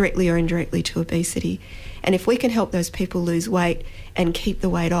directly or indirectly to obesity. And if we can help those people lose weight and keep the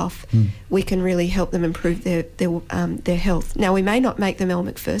weight off, we can really help them improve their health. Now, we may not make them Elle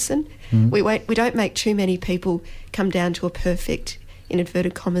Macpherson. We don't make too many people come down to a perfect, in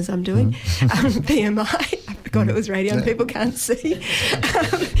inverted commas I'm doing, BMI. I forgot it was radio and people can't see.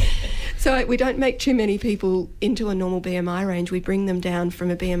 So we don't make too many people into a normal BMI range. We bring them down from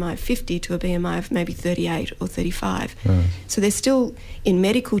a BMI of 50 to a BMI of maybe 38 or 35. So they're still, in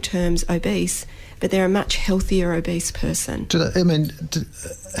medical terms, obese, but they're a much healthier obese person.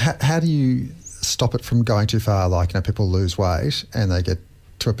 How do you stop it from going too far? Like, people lose weight and they get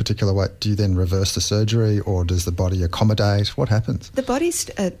to a particular weight. Do you then reverse the surgery, or does the body accommodate? What happens? The body's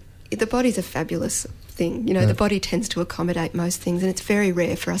a fabulous thing. The body tends to accommodate most things, and it's very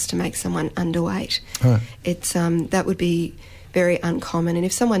rare for us to make someone underweight. It's that would be very uncommon, and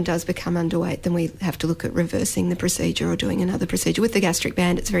if someone does become underweight, then we have to look at reversing the procedure or doing another procedure. With the gastric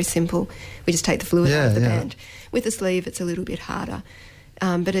band, it's very simple. We just take the fluid out of the band. With the sleeve, it's a little bit harder,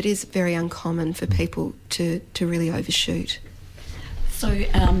 but it is very uncommon for people to really overshoot.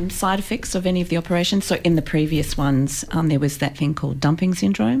 So side effects of any of the operations? So in the previous ones, there was that thing called dumping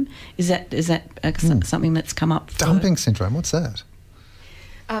syndrome. Is that something that's come up? Dumping syndrome, what's that?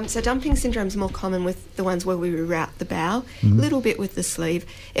 So dumping syndrome is more common with the ones where we reroute the bowel, a little bit with the sleeve.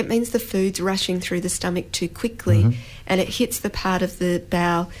 It means the food's rushing through the stomach too quickly, and it hits the part of the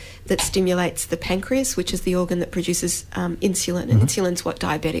bowel that stimulates the pancreas, which is the organ that produces insulin, and insulin's what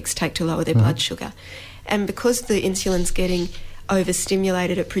diabetics take to lower their blood sugar. And because the insulin's getting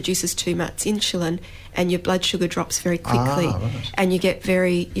overstimulated, it produces too much insulin, and your blood sugar drops very quickly, and you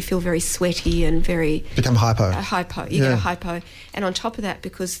feel very sweaty and become hypo. Get a hypo, and on top of that,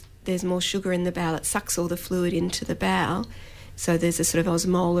 because there's more sugar in the bowel, it sucks all the fluid into the bowel. So there's a sort of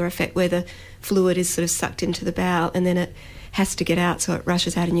osmolar effect where the fluid is sort of sucked into the bowel, and then it has to get out, so it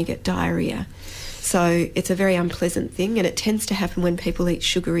rushes out, and you get diarrhoea. So it's a very unpleasant thing, and it tends to happen when people eat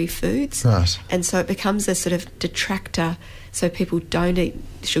sugary foods. Right. And so it becomes a sort of detractor, so people don't eat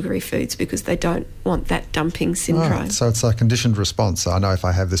sugary foods because they don't want that dumping syndrome. Right. So it's a conditioned response. So I know if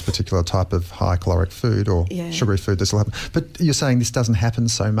I have this particular type of high caloric food or sugary food, this will happen. But you're saying this doesn't happen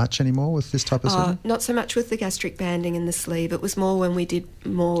so much anymore with this type of syndrome? Not so much with the gastric banding and the sleeve. It was more when we did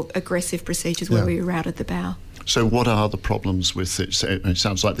more aggressive procedures where we routed the bowel. So what are the problems with it? It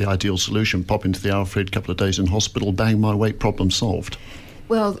sounds like the ideal solution. Pop into the Alfred, couple of days in hospital, bang, my weight problem solved.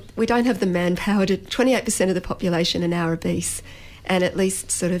 Well, we don't have the manpower to... 28% of the population are now obese, and at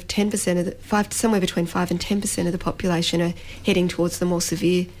least sort of 10% somewhere between 5 and 10% of the population are heading towards the more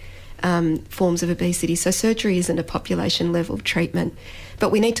severe forms of obesity. So surgery isn't a population-level treatment.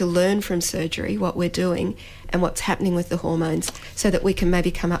 But we need to learn from surgery what we're doing and what's happening with the hormones so that we can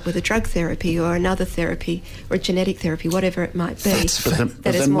maybe come up with a drug therapy or another therapy or a genetic therapy, whatever it might be. But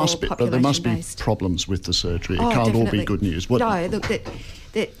there must be problems with the surgery. It can't definitely. all be good news. No, look,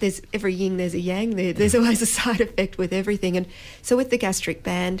 there's every yin, there's a yang. There's always a side effect with everything. And so with the gastric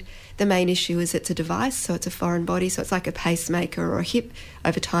band, the main issue is it's a device, so it's a foreign body, so it's like a pacemaker or a hip.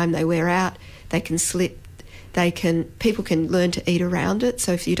 Over time they wear out, they can slip. People can learn to eat around it.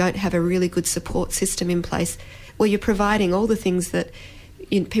 So if you don't have a really good support system in place, well, you're providing all the things that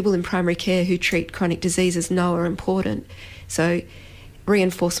people in primary care who treat chronic diseases know are important. So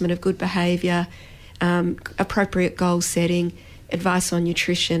reinforcement of good behaviour, appropriate goal setting, advice on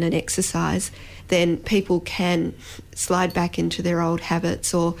nutrition and exercise, then people can slide back into their old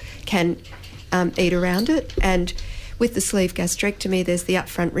habits or can eat around it. And with the sleeve gastrectomy, there's the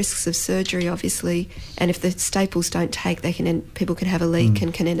upfront risks of surgery, obviously, and if the staples don't take, people can have a leak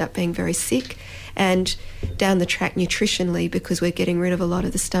and can end up being very sick. And down the track, nutritionally, because we're getting rid of a lot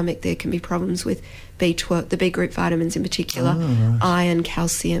of the stomach, there can be problems with B12, the B group vitamins in particular, iron,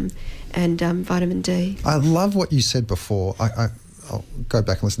 calcium, and vitamin D. I love what you said before. I'll go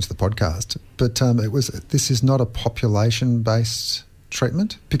back and listen to the podcast, but this is not a population-based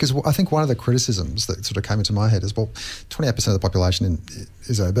treatment? Because I think one of the criticisms that sort of came into my head is, well, 28% of the population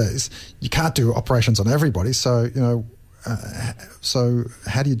is obese. You can't do operations on everybody, so, so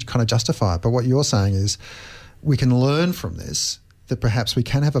how do you kind of justify it? But what you're saying is we can learn from this that perhaps we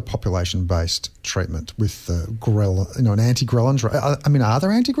can have a population-based treatment with an anti-ghrelin drug. I mean, are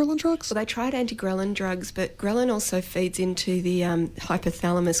there anti-ghrelin drugs? Well, they tried anti-ghrelin drugs, but ghrelin also feeds into the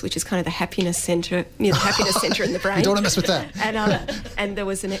hypothalamus, which is kind of the happiness centre, the happiness centre in the brain. You don't want to mess with that. And there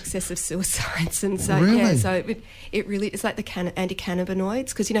was an excess of suicides, and so really? So it really it's like the anti-cannabinoids,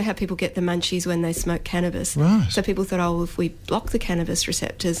 because you know how people get the munchies when they smoke cannabis. Right. So people thought, well, if we block the cannabis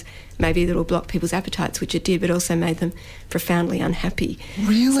receptors, maybe it'll block people's appetites, which it did, but also made them profoundly unhappy.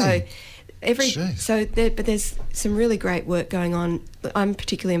 Really? But there's some really great work going on. I'm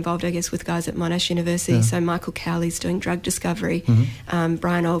particularly involved, I guess, with guys at Monash University. Yeah. So Michael Cowley's doing drug discovery,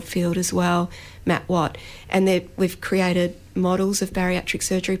 Brian Oldfield as well, Matt Watt, and we've created models of bariatric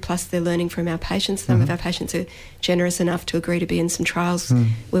surgery. Plus, they're learning from our patients. Some of our patients are generous enough to agree to be in some trials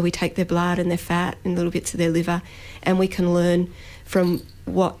where we take their blood and their fat and little bits of their liver, and we can learn from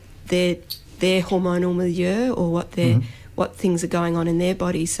what their hormonal milieu or what things are going on in their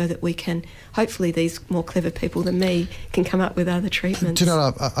body, so that we can, hopefully these more clever people than me can come up with other treatments. Do you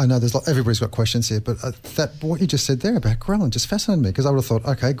know, I know everybody's got questions here, but what you just said there about ghrelin just fascinated me, because I would have thought,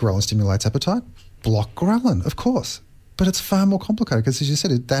 okay, ghrelin stimulates appetite, block ghrelin, of course. But it's far more complicated, because as you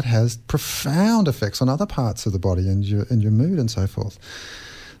said, that has profound effects on other parts of the body and your mood and so forth.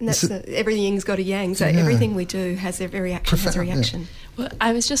 And that's everything's got a yang, so everything we do has a reaction. Yeah. Well,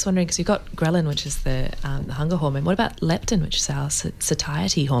 I was just wondering, because you've got ghrelin, which is the hunger hormone. What about leptin, which is our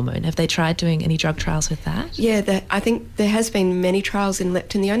satiety hormone? Have they tried doing any drug trials with that? Yeah, I think there has been many trials in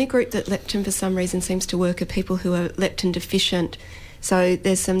leptin. The only group that leptin for some reason seems to work are people who are leptin deficient. So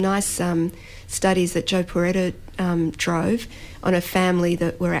there's some nice studies that Joe Poretta drove on a family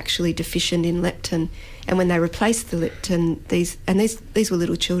that were actually deficient in leptin, and when they replaced the leptin, these were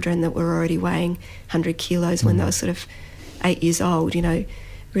little children that were already weighing 100 kilos when they were sort of 8 years old, you know,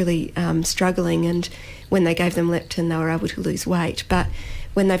 really struggling, and when they gave them leptin they were able to lose weight. But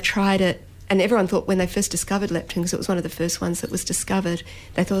when they've tried it, and everyone thought when they first discovered leptin, because it was one of the first ones that was discovered,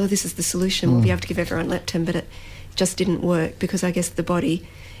 they thought, oh, this is the solution, we'll be able to give everyone leptin, but it just didn't work, because I guess the body,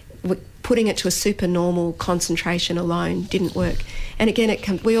 putting it to a supernormal concentration alone didn't work. And again,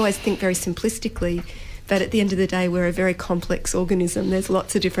 we always think very simplistically, but at the end of the day, we're a very complex organism. There's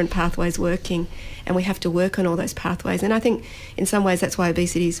lots of different pathways working, and we have to work on all those pathways. And I think in some ways that's why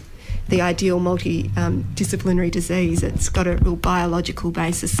obesity is the ideal multidisciplinary disease. It's got a real biological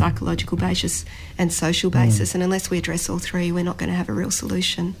basis, psychological basis, and social basis. And unless we address all three, we're not going to have a real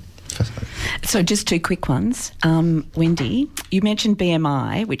solution. So just two quick ones. Wendy, you mentioned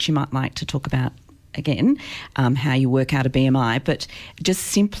BMI, which you might like to talk about again, how you work out a BMI, but just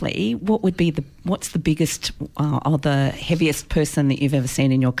simply, what's the biggest or the heaviest person that you've ever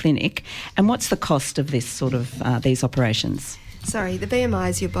seen in your clinic, and what's the cost of this sort of these operations? Sorry, the BMI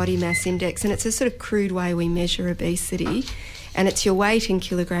is your body mass index, and it's a sort of crude way we measure obesity, and it's your weight in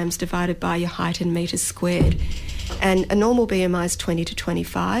kilograms divided by your height in metres squared. And a normal BMI is 20 to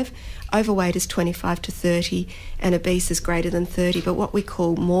 25, overweight is 25 to 30, and obese is greater than 30. But what we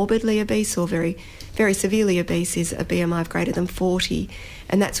call morbidly obese or very, very severely obese is a BMI of greater than 40,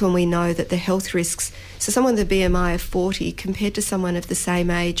 and that's when we know that the health risks. So someone with a BMI of 40 compared to someone of the same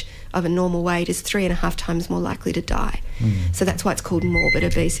age of a normal weight is 3.5 times more likely to die. So that's why it's called morbid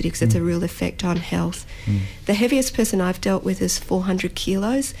obesity, because it's a real effect on health. The heaviest person I've dealt with is 400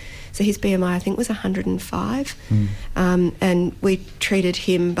 kilos. So his BMI, I think, was 105. And we treated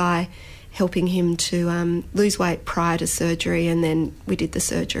him by helping him to lose weight prior to surgery, and then we did the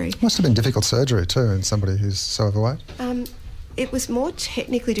surgery. Must have been difficult surgery too in somebody who's so overweight. It was more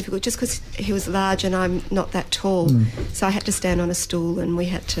technically difficult just because he was large and I'm not that tall. So I had to stand on a stool, and we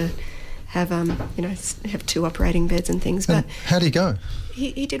had to have have 2 operating beds and things. And but how did he go?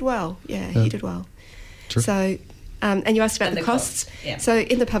 He did well. Yeah, he did well. True. So. And you asked about the costs. Yeah. So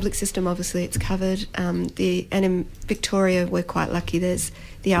in the public system, obviously, it's covered. And in Victoria, we're quite lucky. There's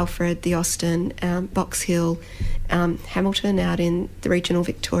the Alfred, the Austin, Box Hill, Hamilton out in the regional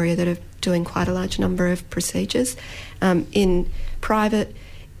Victoria that are doing quite a large number of procedures. In private,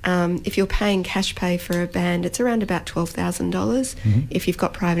 if you're paying cash pay for a band, it's around about $12,000. If you've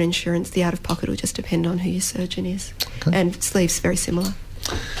got private insurance, the out-of-pocket will just depend on who your surgeon is. Okay. And sleeves very similar.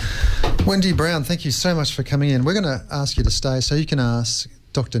 Wendy Brown, thank you so much for coming in. We're going to ask you to stay so you can ask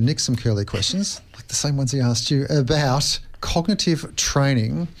Dr. Nick some curly questions, like the same ones he asked you, about cognitive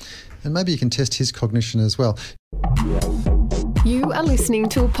training, and maybe you can test his cognition as well. You are listening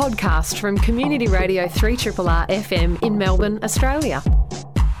to a podcast from Community Radio 3RRR FM in Melbourne, Australia.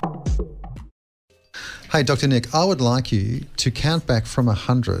 Hey, Dr. Nick, I would like you to count back from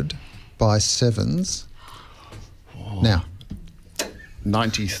 100 by sevens. Now.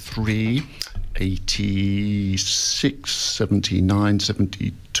 93, 86, 79,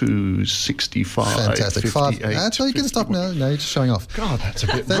 72, 65, Fantastic. 58. Actually, you can stop now. No, you're just showing off. God, that's a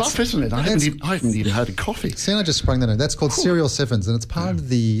bit rough, isn't it? I haven't even had a coffee. See, I just sprang that in. That's called serial sevens, and it's part of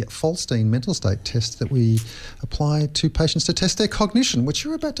the Falstein mental state test that we apply to patients to test their cognition, which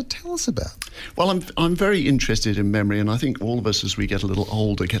you're about to tell us about. Well, I'm very interested in memory, and I think all of us, as we get a little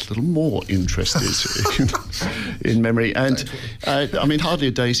older, get a little more interested in memory. And I mean, hardly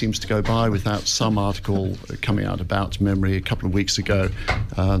a day seems to go by without some article coming out about memory. A couple of weeks ago,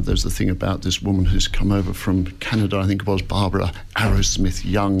 there's the thing about this woman who's come over from Canada, I think it was Barbara Arrowsmith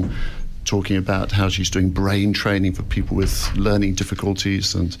Young, talking about how she's doing brain training for people with learning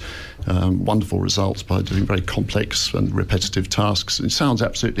difficulties, and wonderful results by doing very complex and repetitive tasks. It sounds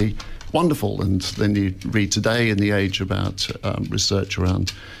absolutely wonderful. And then you read today in The Age about research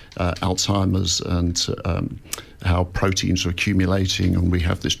around Alzheimer's and how proteins are accumulating, and we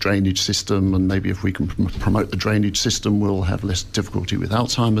have this drainage system, and maybe if we can promote the drainage system, we'll have less difficulty with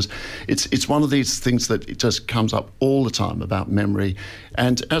Alzheimer's. It's one of these things that it just comes up all the time about memory.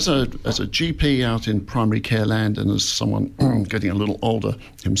 And as a GP out in primary care land, and as someone getting a little older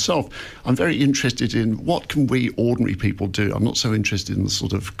himself, I'm very interested in what can we ordinary people do. I'm not so interested in the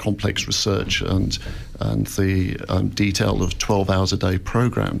sort of complex research and the detail of 12 hours a day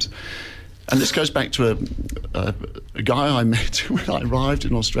programs. And this goes back to a guy I met when I arrived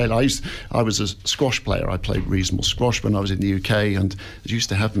in Australia. I was a squash player. I played reasonable squash when I was in the UK, and it used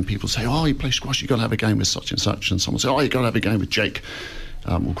to happen people say, oh, you play squash, you've got to have a game with such and such. And someone say, oh, you've got to have a game with Jake.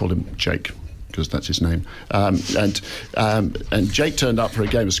 We'll call him Jake. because that's his name. And Jake turned up for a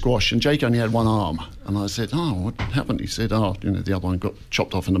game of squash, and Jake only had one arm. And I said, "Oh, what happened?" He said, "Oh, the other one got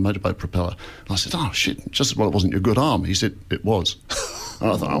chopped off in a motorboat propeller." And I said, "Oh, shit, just as well it wasn't your good arm." He said, "It was." And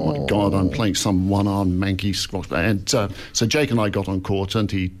I thought, "Oh, my God, I'm playing some one-armed manky squash." And so Jake and I got on court, and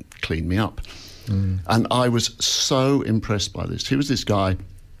he cleaned me up. And I was so impressed by this. Here was this guy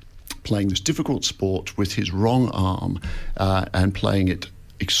playing this difficult sport with his wrong arm and playing it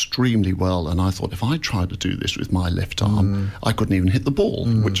extremely well. And I thought, if I tried to do this with my left arm, I couldn't even hit the ball,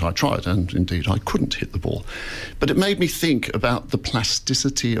 which I tried, and indeed I couldn't hit the ball. But it made me think about the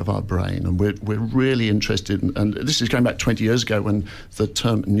plasticity of our brain, and we're really interested in, and this is going back 20 years ago when the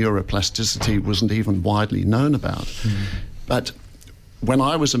term neuroplasticity wasn't even widely known about. But when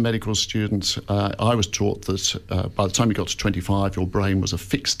I was a medical student, I was taught that by the time you got to 25, your brain was a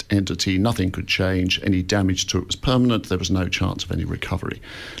fixed entity. Nothing could change. Any damage to it was permanent. There was no chance of any recovery.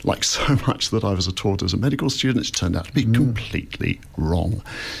 Like so much that I was taught as a medical student, it's turned out to be completely wrong.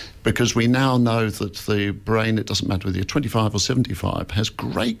 Because we now know that the brain, it doesn't matter whether you're 25 or 75, has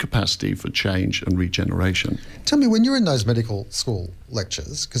great capacity for change and regeneration. Tell me, when you were in those medical school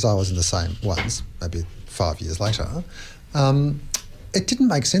lectures, because I was in the same ones, maybe 5 years later, it didn't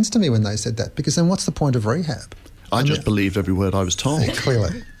make sense to me when they said that, because then what's the point of rehab? I just believed every word I was told.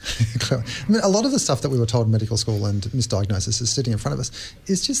 Clearly. I mean, a lot of the stuff that we were told in medical school and misdiagnosis is sitting in front of us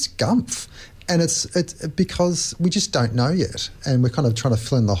is just gumph. And it's because we just don't know yet. And we're kind of trying to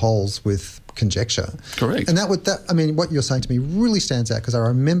fill in the holes with conjecture. Correct. And I mean, what you're saying to me really stands out, because I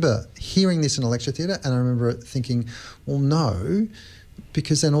remember hearing this in a lecture theatre, and I remember thinking, well, no,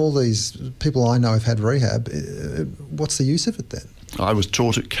 because then all these people I know have had rehab. What's the use of it then? I was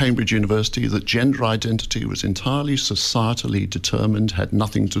taught at Cambridge University that gender identity was entirely societally determined, had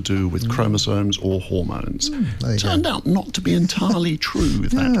nothing to do with chromosomes or hormones. Turned out not to be entirely true,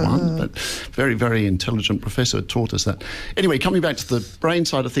 that one, but very, very intelligent professor taught us that. Anyway, coming back to the brain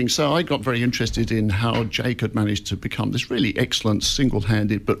side of things, so I got very interested in how Jake had managed to become this really excellent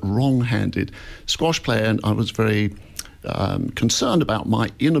single-handed but wrong-handed squash player, and I was very concerned about my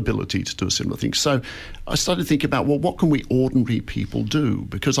inability to do a similar thing. So I started thinking about, well, what can we ordinary people do?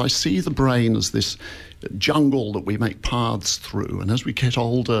 Because I see the brain as this jungle that we make paths through, and as we get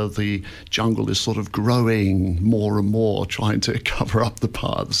older, the jungle is sort of growing more and more, trying to cover up the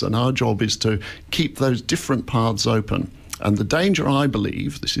paths, and our job is to keep those different paths open. And the danger, I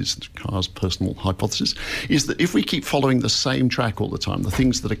believe, this is Carr's personal hypothesis, is that if we keep following the same track all the time, the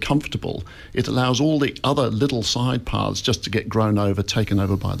things that are comfortable, it allows all the other little side paths just to get taken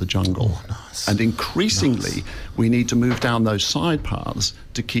over by the jungle. Oh, nice. And increasingly, we need to move down those side paths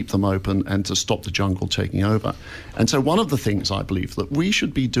to keep them open and to stop the jungle taking over. And so one of the things I believe that we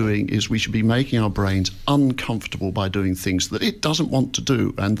should be doing is we should be making our brains uncomfortable by doing things that it doesn't want to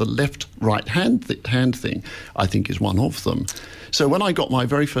do. And the left-right hand thing, I think, is one of them. So when I got my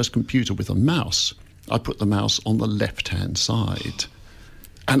very first computer with a mouse, I put the mouse on the left-hand side.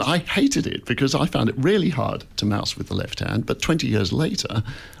 And I hated it because I found it really hard to mouse with the left hand. But 20 years later,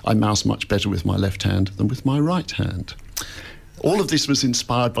 I mouse much better with my left hand than with my right hand. All of this was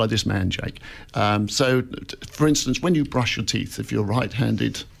inspired by this man, Jake. So, for instance, when you brush your teeth, if you're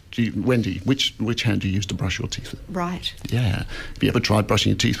right-handed, Wendy, which hand do you use to brush your teeth with? Right. Yeah. Have you ever tried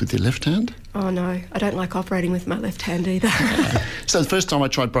brushing your teeth with your left hand? Oh, no. I don't like operating with my left hand either. So the first time I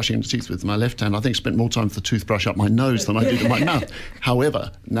tried brushing my teeth with my left hand, I think I spent more time with the toothbrush up my nose than I did in my mouth.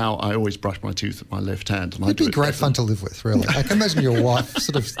 However, now I always brush my teeth with my left hand. And It'd be great fun to live with, really. I can imagine your wife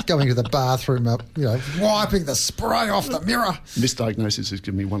sort of going to the bathroom, wiping the spray off the mirror. Misdiagnosis has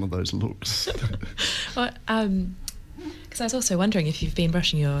given me one of those looks. Well, because I was also wondering, if you've been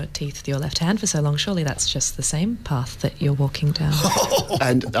brushing your teeth with your left hand for so long, surely that's just the same path that you're walking down.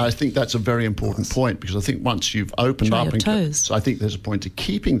 And I think that's a very important point, because I think once you've opened up, so I think there's a point to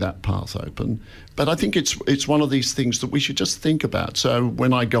keeping that path open. But I think it's one of these things that we should just think about. So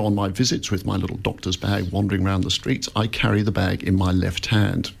when I go on my visits with my little doctor's bag wandering around the streets, I carry the bag in my left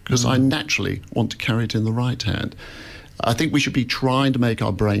hand because I naturally want to carry it in the right hand. I think we should be trying to make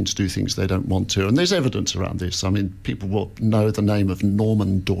our brains do things they don't want to. And there's evidence around this. I mean, people will know the name of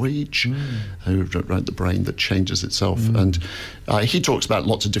Norman Doidge, who wrote The Brain That Changes Itself. And he talks about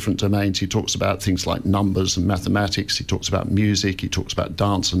lots of different domains. He talks about things like numbers and mathematics. He talks about music. He talks about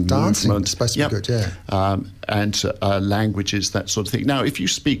dance and movement. It's supposed to be good, yeah. And languages, that sort of thing. Now, if you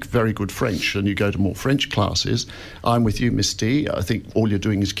speak very good French and you go to more French classes, I'm with you, Miss D. I think all you're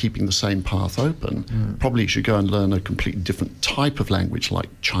doing is keeping the same path open. Probably you should go and learn a completely completely different type of language like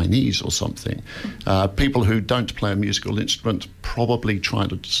Chinese or something. People who don't play a musical instrument, probably trying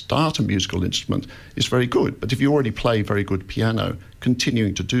to start a musical instrument is very good. But if you already play very good piano,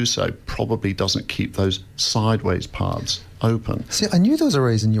 continuing to do so probably doesn't keep those sideways paths open. See, I knew there was a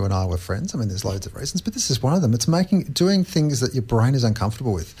reason you and I were friends. I mean, there's loads of reasons, but this is one of them. It's doing things that your brain is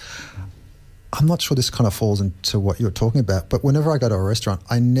uncomfortable with. I'm not sure this kind of falls into what you're talking about, but whenever I go to a restaurant,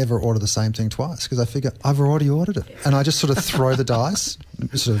 I never order the same thing twice because I figure I've already ordered it. And I just sort of throw the dice,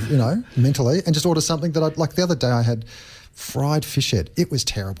 sort of, mentally, and just order something that like the other day I had fried fish head. It was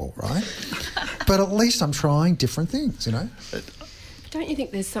terrible, right? But at least I'm trying different things, Don't you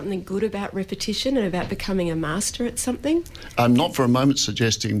think there's something good about repetition and about becoming a master at something? I'm not for a moment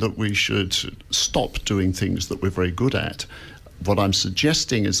suggesting that we should stop doing things that we're very good at. What I'm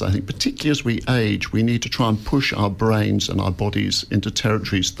suggesting is, I think, particularly as we age, we need to try and push our brains and our bodies into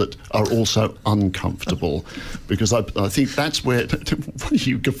territories that are also uncomfortable, because I think that's where... What are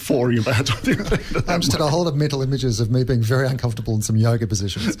you guffawing about? I'm just had a whole lot of mental images of me being very uncomfortable in some yoga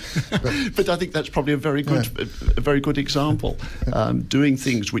positions. But I think that's probably a very good example. Doing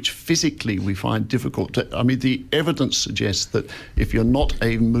things which physically we find difficult. The evidence suggests that if you're not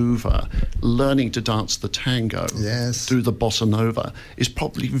a mover, learning to dance the tango, do the bossa nova, is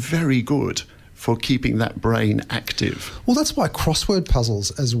probably very good for keeping that brain active. Well, that's why crossword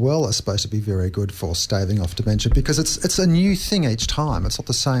puzzles as well are supposed to be very good for staving off dementia, because it's a new thing each time. It's not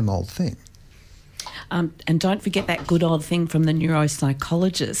the same old thing. And don't forget that good old thing from the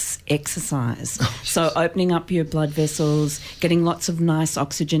neuropsychologists, exercise. So opening up your blood vessels, getting lots of nice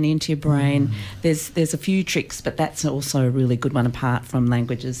oxygen into your brain. There's a few tricks, but that's also a really good one apart from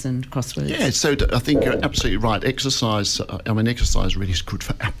languages and crosswords. Yeah, so I think you're absolutely right. Exercise really is good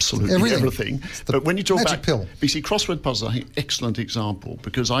for absolutely everything. But when you talk about pill. You see, crossword puzzles, I think, excellent example,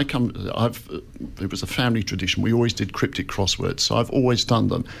 because it was a family tradition. We always did cryptic crosswords, so I've always done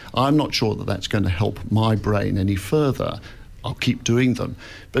them. I'm not sure that that's going to help my brain any further. I'll keep doing them.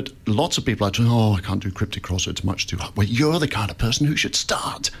 But lots of people are saying, I can't do cryptic crosswords, much too hard. Well, you're the kind of person who should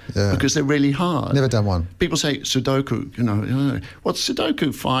start, because they're really hard. Never done one. People say Sudoku, well,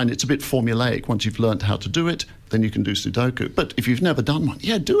 Sudoku, fine, it's a bit formulaic. Once you've learned how to do it, then you can do Sudoku. But if you've never done one,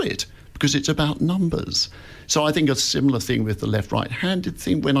 do it, because it's about numbers. So I think a similar thing with the left-right-handed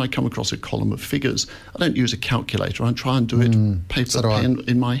thing. When I come across a column of figures, I don't use a calculator. I try and do it pen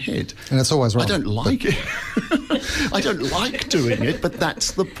in my head. And it's always wrong. I don't like it. I don't like doing it, but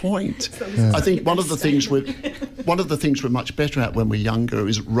that's the point. I think one of the things we're much better at when we're younger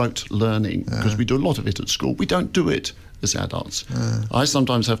is rote learning, because we do a lot of it at school. We don't do it as adults. I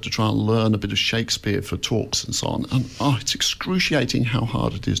sometimes have to try and learn a bit of Shakespeare for talks and so on. And it's excruciating how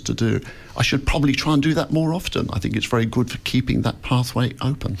hard it is to do. I should probably try and do that more often. I think it's very good for keeping that pathway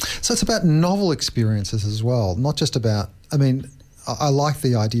open. So it's about novel experiences as well, not just about... I like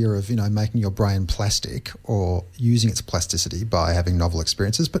the idea of, making your brain plastic or using its plasticity by having novel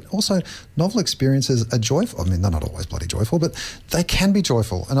experiences, but also novel experiences are joyful. They're not always bloody joyful, but they can be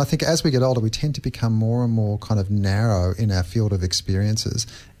joyful. And I think as we get older, we tend to become more and more kind of narrow in our field of experiences,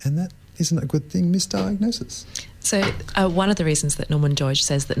 and that isn't a good thing. Misdiagnosis. So one of the reasons that Norman George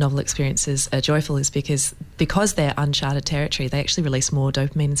says that novel experiences are joyful is because they're uncharted territory, they actually release more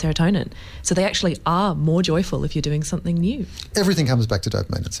dopamine and serotonin. So they actually are more joyful if you're doing something new. Everything comes back to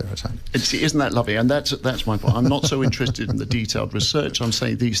dopamine and serotonin. Isn't that lovely? And that's my point. I'm not so interested in the detailed research. I'm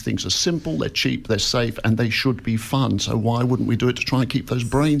saying these things are simple, they're cheap, they're safe, and they should be fun. So why wouldn't we do it to try and keep those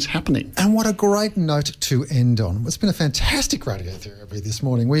brains happening? And what a great note to end on. It's been a fantastic radiotherapy this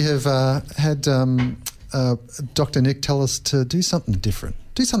morning. We have had... Dr. Nick tell us to do something different.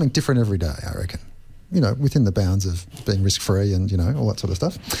 Do something different every day, I reckon. Within the bounds of being risk-free and, all that sort of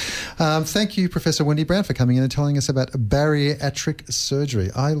stuff. Thank you, Professor Wendy Brown, for coming in and telling us about bariatric surgery.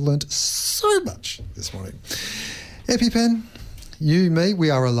 I learnt so much this morning. EpiPen, you, me, we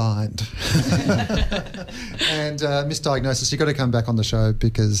are aligned. And misdiagnosis, you've got to come back on the show,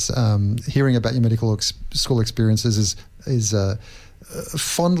 because hearing about your medical school experiences is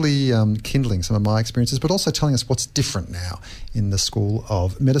fondly kindling some of my experiences, but also telling us what's different now in the School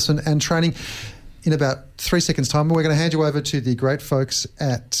of Medicine and Training. In about 3 seconds' time, we're going to hand you over to the great folks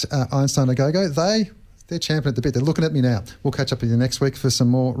at Einstein A Go-Go. They're champing at the bit. They're looking at me now. We'll catch up with you next week for some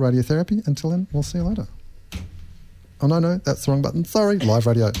more radiotherapy. Until then, we'll see you later. Oh, no, that's the wrong button. Sorry, live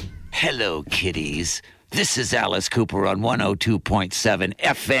radio. Hello, kiddies. This is Alice Cooper on 102.7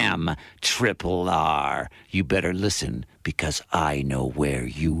 FM Triple R. You better listen, because I know where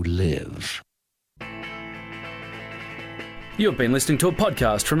you live. You've been listening to a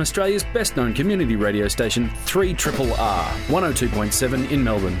podcast from Australia's best-known community radio station, 3RRR, 102.7 in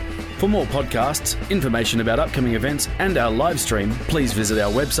Melbourne. For more podcasts, information about upcoming events and our live stream, please visit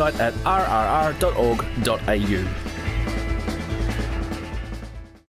our website at rrr.org.au.